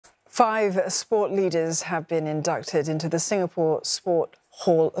5 sport leaders have been inducted into the Singapore Sport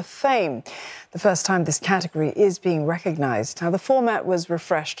Hall of Fame. The first time this category is being recognised. Now, the format was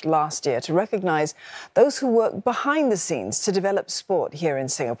refreshed last year to recognise those who work behind the scenes to develop sport here in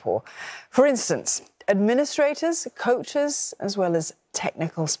Singapore. For instance, administrators, coaches, as well as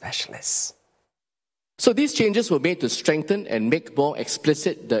technical specialists. So these changes were made to strengthen and make more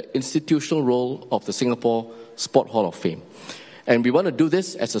explicit the institutional role of the Singapore Sport Hall of Fame. And we want to do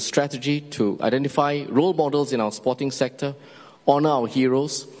this as a strategy to identify role models in our sporting sector, honour our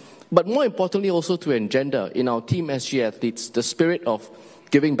heroes, but more importantly also to engender in our Team SG athletes the spirit of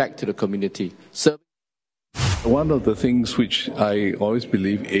giving back to the community. One of the things which I always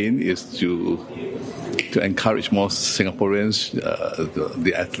believe in is to encourage more Singaporeans,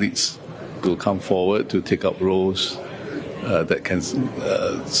 the athletes, to come forward to take up roles that can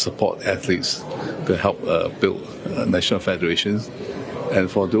support athletes to help build national federations, and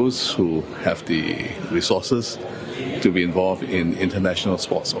for those who have the resources to be involved in international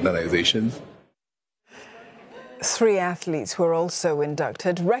sports organizations. 3 athletes were also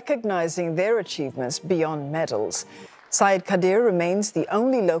inducted, recognizing their achievements beyond medals. Syed Kadir remains the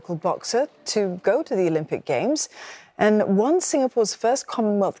only local boxer to go to the Olympic Games and won Singapore's first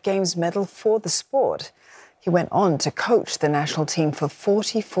Commonwealth Games medal for the sport. He went on to coach the national team for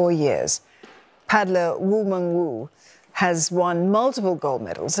 44 years. Paddler Yu Mengyu has won multiple gold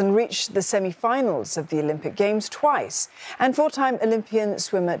medals and reached the semi-finals of the Olympic Games twice. And 4-time Olympian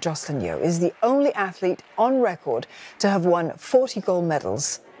swimmer Joscelin Yeo is the only athlete on record to have won 40 gold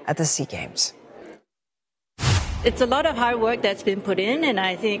medals at the SEA Games. It's a lot of hard work that's been put in, and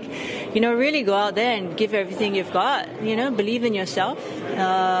I think, really go out there and give everything you've got. Believe in yourself.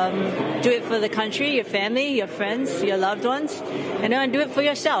 Do it for the country, your family, your friends, your loved ones, and do it for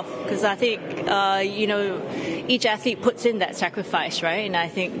yourself. Because I think, each athlete puts in that sacrifice, right? And I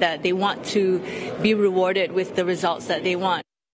think that they want to be rewarded with the results that they want.